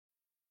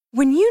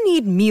When you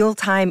need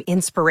mealtime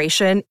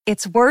inspiration,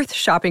 it's worth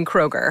shopping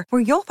Kroger,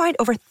 where you'll find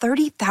over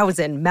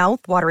 30,000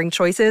 mouth-watering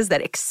choices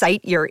that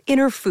excite your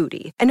inner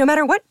foodie. And no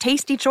matter what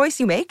tasty choice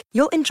you make,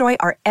 you'll enjoy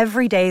our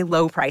everyday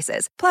low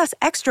prices, plus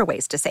extra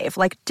ways to save,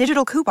 like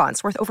digital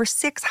coupons worth over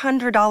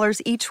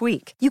 $600 each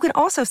week. You can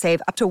also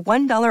save up to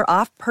 $1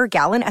 off per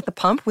gallon at the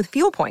pump with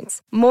fuel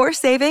points. More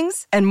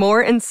savings and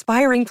more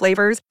inspiring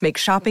flavors make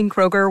shopping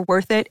Kroger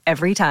worth it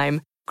every time.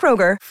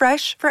 Kroger,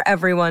 fresh for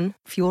everyone.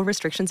 Fuel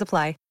restrictions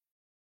apply.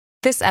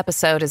 This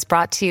episode is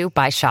brought to you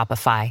by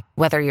Shopify.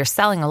 Whether you're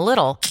selling a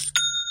little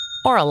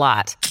or a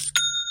lot,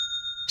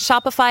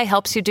 Shopify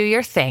helps you do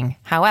your thing,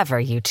 however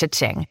you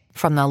cha-ching.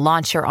 From the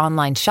launch your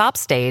online shop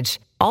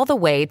stage, all the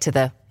way to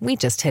the we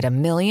just hit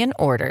 1 million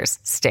orders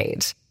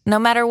stage. No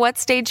matter what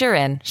stage you're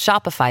in,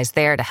 Shopify's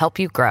there to help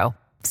you grow.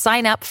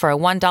 Sign up for a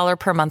 $1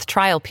 per month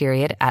trial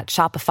period at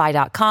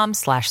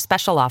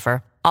shopify.com/special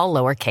offer, all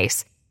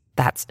lowercase.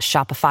 That's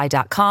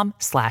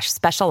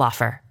shopify.com/special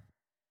offer.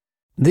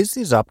 This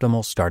is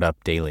Optimal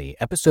Startup Daily,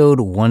 episode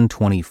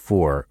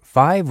 124,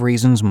 5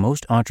 Reasons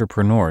Most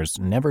Entrepreneurs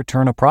Never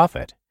Turn a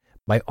Profit,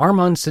 by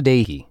Armand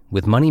Sadehi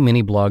with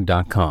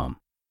MoneyMiniBlog.com.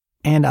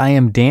 And I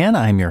am Dan,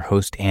 I'm your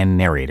host and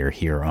narrator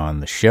here on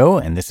the show,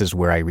 and this is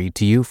where I read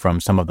to you from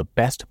some of the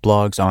best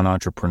blogs on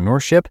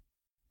entrepreneurship.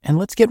 And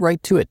let's get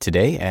right to it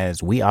today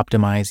as we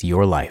optimize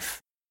your life.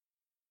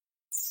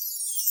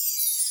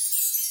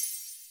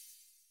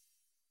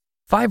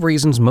 5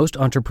 Reasons Most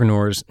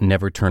Entrepreneurs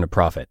Never Turn a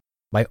Profit,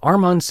 by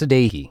Armand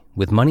Sadehi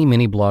with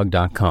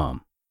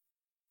MoneyMiniBlog.com.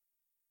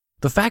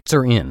 The facts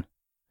are in.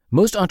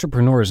 Most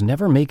entrepreneurs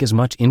never make as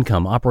much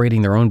income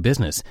operating their own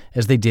business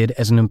as they did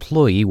as an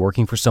employee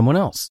working for someone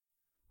else.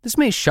 This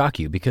may shock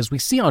you because we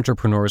see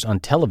entrepreneurs on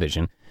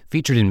television,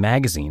 featured in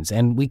magazines,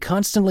 and we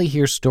constantly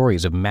hear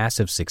stories of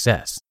massive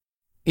success.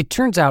 It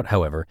turns out,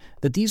 however,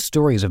 that these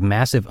stories of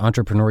massive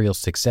entrepreneurial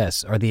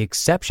success are the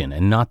exception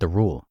and not the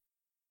rule.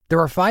 There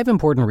are 5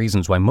 important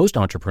reasons why most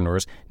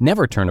entrepreneurs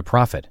never turn a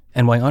profit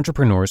and why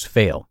entrepreneurs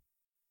fail.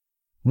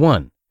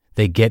 1.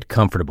 They get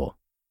comfortable.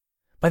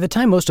 By the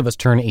time most of us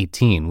turn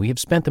 18, we have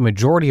spent the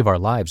majority of our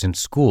lives in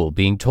school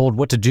being told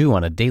what to do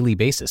on a daily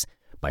basis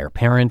by our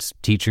parents,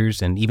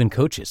 teachers, and even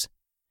coaches.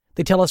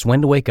 They tell us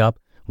when to wake up,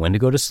 when to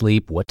go to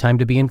sleep, what time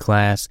to be in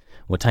class,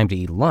 what time to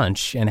eat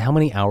lunch, and how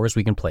many hours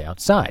we can play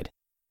outside.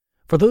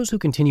 For those who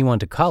continue on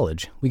to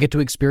college, we get to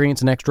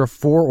experience an extra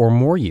 4 or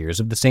more years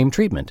of the same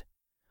treatment.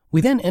 We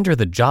then enter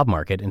the job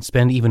market and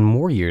spend even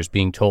more years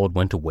being told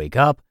when to wake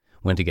up,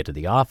 when to get to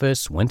the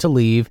office, when to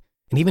leave,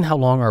 and even how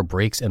long our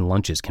breaks and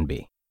lunches can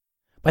be.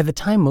 By the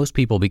time most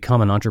people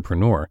become an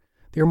entrepreneur,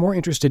 they are more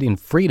interested in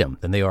freedom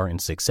than they are in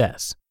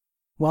success.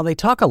 While they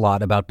talk a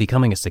lot about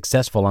becoming a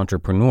successful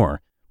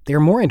entrepreneur, they are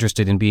more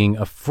interested in being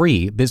a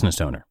free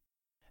business owner.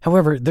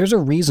 However, there's a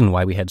reason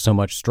why we had so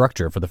much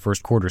structure for the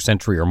first quarter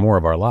century or more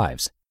of our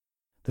lives.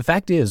 The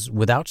fact is,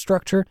 without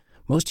structure,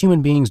 most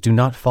human beings do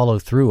not follow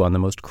through on the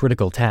most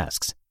critical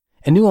tasks,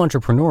 and new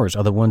entrepreneurs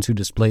are the ones who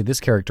display this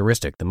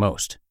characteristic the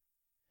most.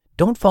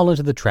 Don't fall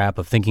into the trap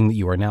of thinking that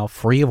you are now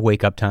free of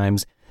wake-up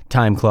times,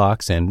 time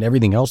clocks, and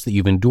everything else that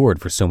you've endured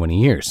for so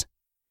many years.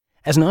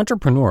 As an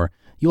entrepreneur,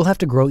 you'll have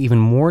to grow even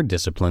more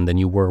disciplined than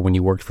you were when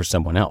you worked for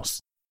someone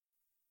else.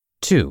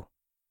 2.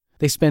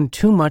 They spend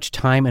too much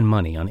time and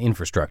money on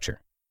infrastructure.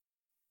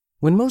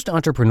 When most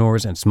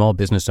entrepreneurs and small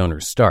business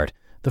owners start,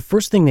 the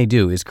first thing they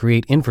do is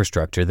create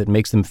infrastructure that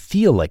makes them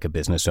feel like a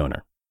business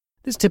owner.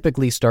 This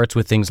typically starts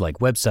with things like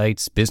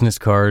websites, business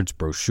cards,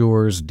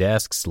 brochures,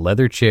 desks,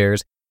 leather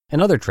chairs, and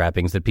other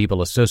trappings that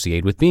people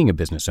associate with being a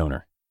business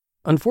owner.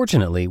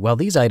 Unfortunately, while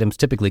these items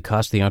typically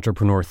cost the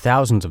entrepreneur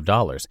thousands of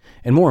dollars,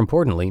 and more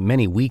importantly,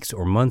 many weeks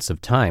or months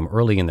of time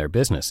early in their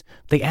business,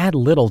 they add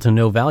little to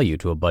no value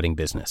to a budding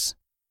business.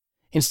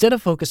 Instead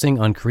of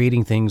focusing on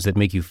creating things that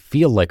make you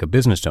feel like a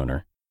business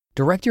owner,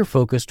 direct your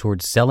focus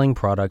towards selling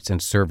products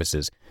and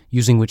services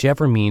using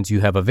whichever means you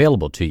have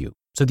available to you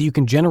so that you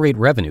can generate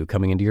revenue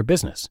coming into your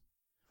business.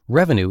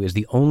 Revenue is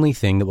the only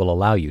thing that will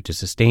allow you to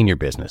sustain your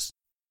business.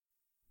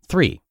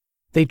 3.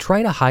 They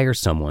try to hire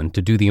someone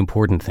to do the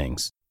important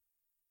things.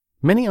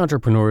 Many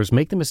entrepreneurs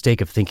make the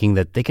mistake of thinking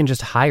that they can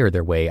just hire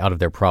their way out of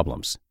their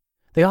problems.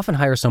 They often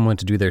hire someone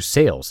to do their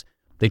sales,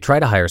 they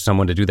try to hire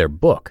someone to do their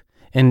book,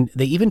 and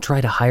they even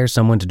try to hire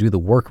someone to do the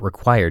work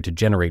required to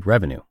generate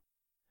revenue.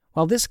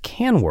 While this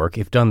can work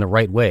if done the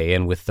right way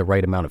and with the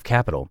right amount of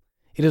capital,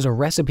 it is a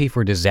recipe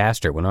for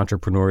disaster when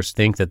entrepreneurs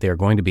think that they are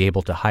going to be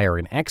able to hire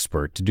an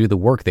expert to do the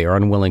work they are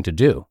unwilling to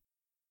do.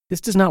 This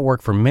does not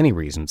work for many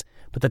reasons,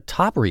 but the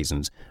top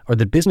reasons are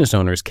that business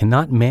owners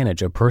cannot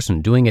manage a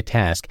person doing a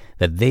task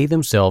that they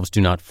themselves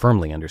do not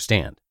firmly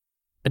understand.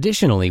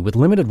 Additionally, with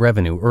limited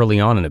revenue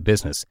early on in a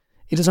business,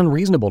 it is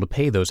unreasonable to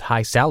pay those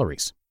high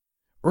salaries.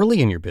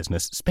 Early in your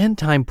business, spend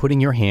time putting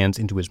your hands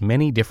into as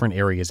many different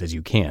areas as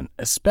you can,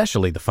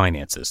 especially the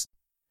finances.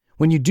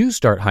 When you do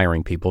start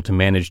hiring people to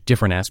manage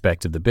different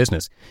aspects of the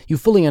business, you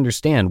fully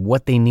understand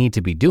what they need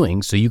to be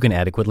doing so you can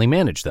adequately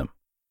manage them.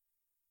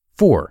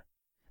 4.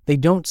 They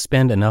don't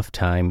spend enough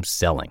time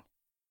selling.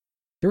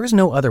 There is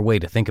no other way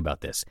to think about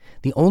this.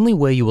 The only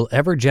way you will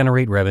ever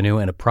generate revenue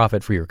and a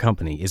profit for your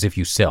company is if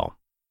you sell.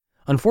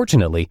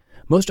 Unfortunately,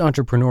 most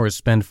entrepreneurs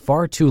spend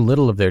far too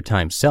little of their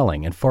time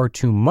selling and far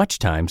too much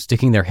time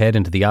sticking their head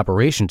into the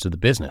operations of the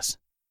business.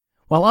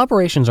 While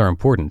operations are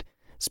important,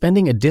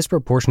 spending a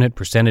disproportionate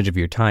percentage of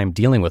your time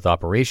dealing with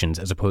operations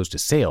as opposed to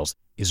sales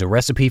is a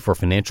recipe for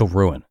financial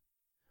ruin.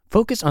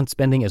 Focus on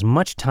spending as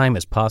much time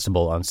as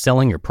possible on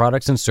selling your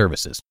products and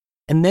services,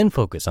 and then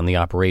focus on the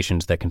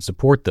operations that can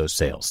support those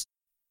sales.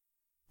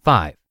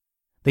 5.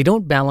 They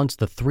don't balance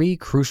the 3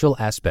 crucial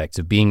aspects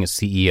of being a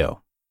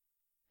CEO.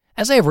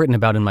 As I have written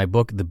about in my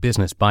book, The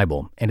Business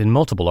Bible, and in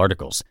multiple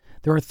articles,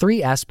 there are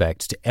 3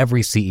 aspects to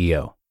every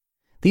CEO.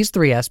 These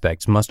 3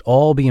 aspects must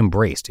all be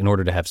embraced in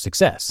order to have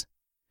success.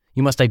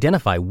 You must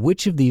identify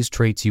which of these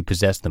traits you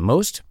possess the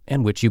most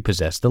and which you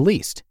possess the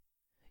least.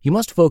 You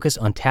must focus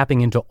on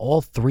tapping into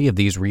all 3 of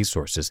these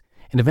resources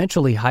and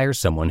eventually hire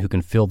someone who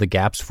can fill the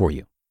gaps for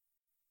you.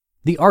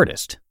 The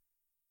artist.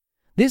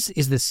 This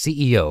is the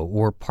CEO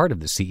or part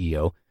of the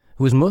CEO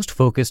who is most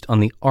focused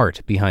on the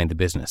art behind the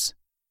business.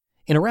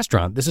 In a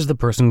restaurant, this is the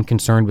person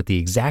concerned with the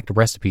exact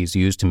recipes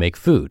used to make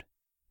food.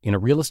 In a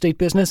real estate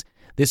business,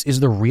 this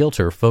is the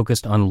realtor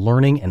focused on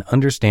learning and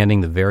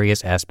understanding the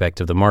various aspects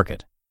of the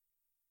market.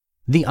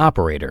 The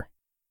operator.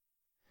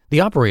 The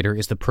operator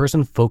is the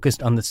person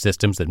focused on the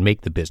systems that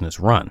make the business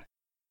run.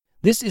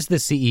 This is the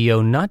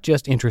CEO not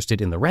just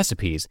interested in the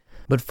recipes,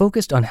 but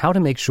focused on how to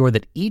make sure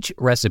that each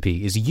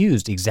recipe is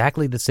used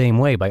exactly the same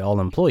way by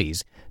all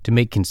employees to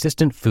make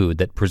consistent food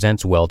that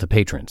presents well to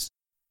patrons.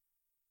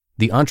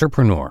 The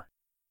entrepreneur.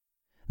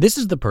 This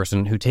is the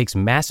person who takes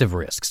massive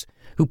risks,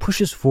 who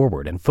pushes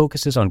forward and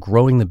focuses on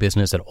growing the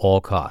business at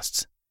all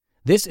costs.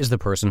 This is the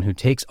person who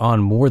takes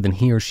on more than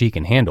he or she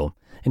can handle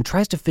and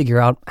tries to figure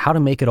out how to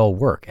make it all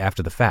work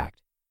after the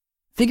fact.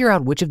 Figure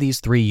out which of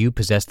these 3 you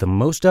possess the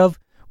most of,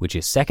 which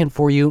is second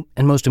for you,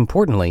 and most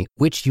importantly,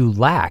 which you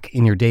lack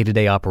in your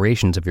day-to-day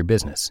operations of your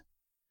business.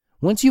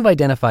 Once you've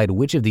identified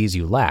which of these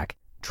you lack,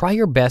 try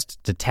your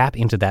best to tap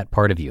into that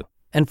part of you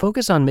and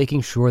focus on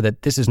making sure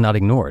that this is not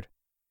ignored.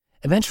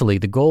 Eventually,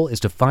 the goal is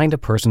to find a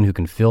person who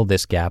can fill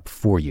this gap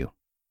for you.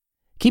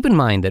 Keep in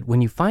mind that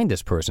when you find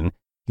this person,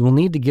 you will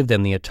need to give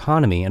them the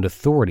autonomy and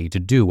authority to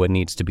do what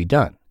needs to be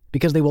done,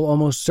 because they will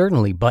almost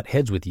certainly butt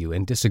heads with you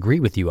and disagree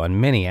with you on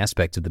many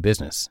aspects of the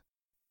business.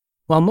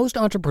 While most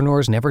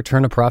entrepreneurs never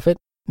turn a profit,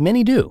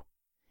 many do.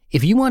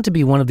 If you want to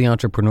be one of the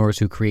entrepreneurs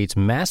who creates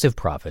massive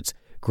profits,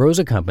 grows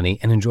a company,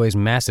 and enjoys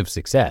massive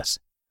success,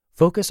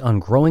 focus on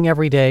growing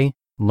every day,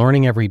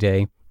 learning every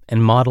day,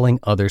 and modeling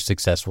other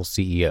successful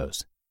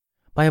CEOs.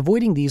 By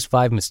avoiding these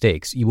 5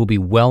 mistakes, you will be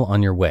well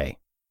on your way.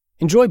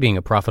 Enjoy being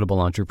a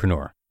profitable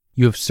entrepreneur.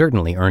 You have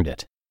certainly earned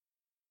it.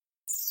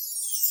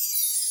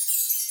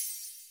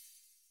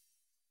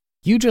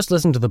 You just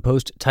listened to the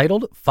post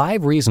titled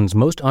 5 Reasons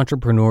Most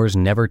Entrepreneurs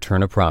Never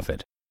Turn a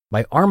Profit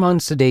by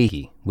Armand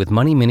Sadehi with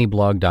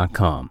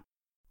MoneyMiniBlog.com.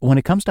 When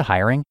it comes to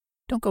hiring,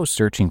 don't go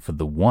searching for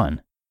the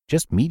one.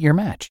 Just meet your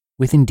match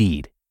with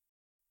Indeed.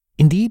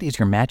 Indeed is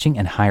your matching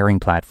and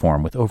hiring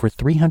platform with over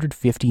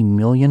 350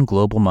 million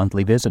global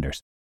monthly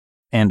visitors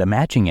and a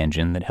matching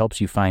engine that helps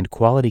you find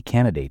quality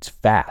candidates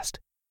fast.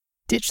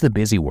 Ditch the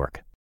busy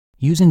work.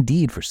 Use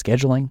Indeed for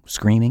scheduling,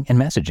 screening, and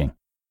messaging.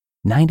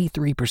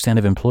 93%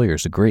 of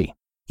employers agree.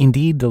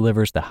 Indeed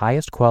delivers the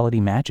highest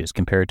quality matches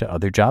compared to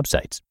other job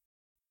sites.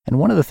 And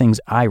one of the things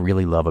I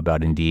really love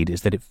about Indeed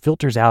is that it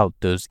filters out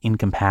those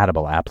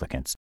incompatible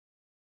applicants.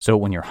 So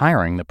when you're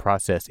hiring, the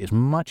process is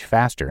much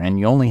faster and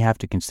you only have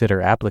to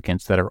consider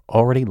applicants that are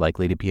already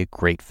likely to be a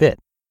great fit.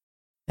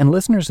 And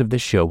listeners of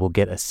this show will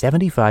get a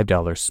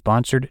 $75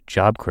 sponsored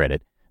job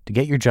credit to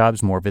get your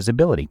jobs more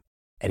visibility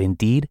at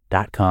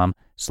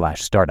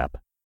Indeed.com/startup.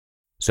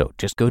 So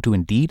just go to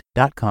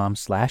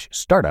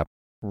Indeed.com/startup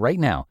right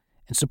now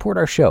and support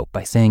our show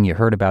by saying you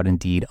heard about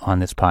Indeed on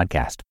this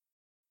podcast.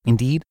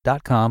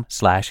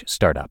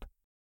 Indeed.com/startup.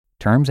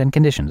 Terms and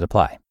conditions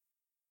apply.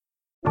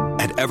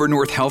 At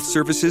Evernorth Health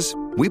Services,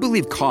 we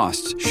believe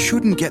costs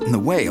shouldn't get in the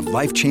way of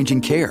life-changing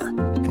care,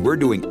 and we're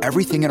doing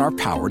everything in our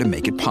power to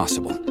make it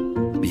possible.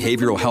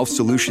 Behavioral health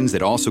solutions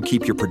that also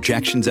keep your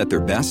projections at their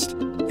best?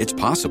 It's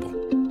possible.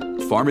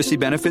 Pharmacy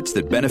benefits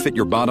that benefit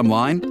your bottom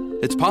line?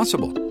 It's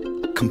possible.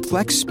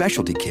 Complex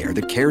specialty care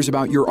that cares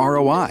about your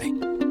ROI?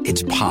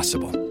 It's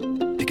possible.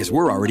 Because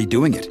we're already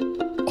doing it.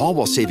 All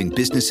while saving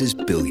businesses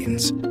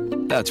billions.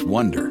 That's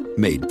Wonder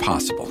made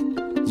possible.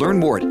 Learn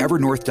more at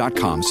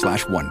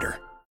evernorth.com/wonder.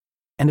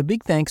 And a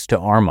big thanks to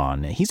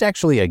Armand. He's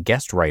actually a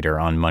guest writer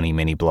on Money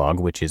Mini Blog,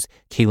 which is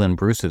Kaylan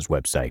Bruce's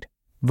website.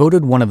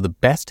 Voted one of the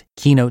best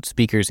keynote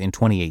speakers in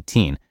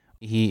 2018.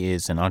 He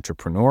is an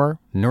entrepreneur,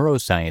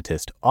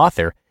 neuroscientist,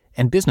 author,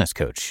 and business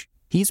coach.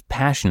 He's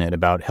passionate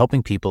about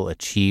helping people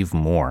achieve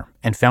more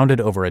and founded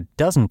over a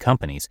dozen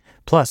companies.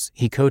 Plus,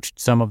 he coached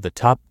some of the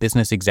top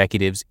business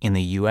executives in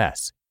the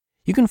U.S.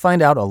 You can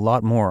find out a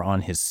lot more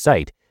on his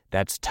site.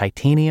 That's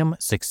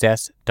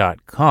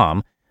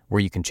titaniumsuccess.com,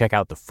 where you can check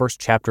out the first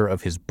chapter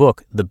of his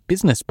book, The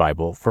Business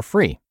Bible, for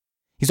free.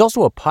 He's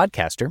also a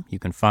podcaster. You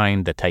can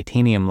find the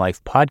Titanium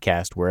Life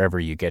podcast wherever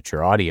you get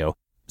your audio.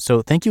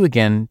 So thank you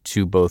again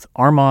to both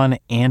Armon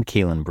and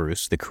Kalen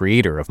Bruce, the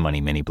creator of Money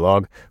Mini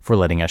Blog, for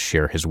letting us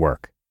share his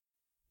work.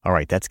 All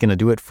right, that's going to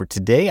do it for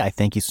today. I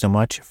thank you so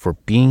much for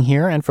being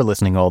here and for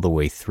listening all the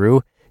way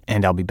through.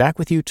 And I'll be back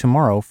with you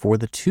tomorrow for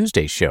the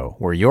Tuesday show,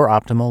 where your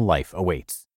optimal life awaits.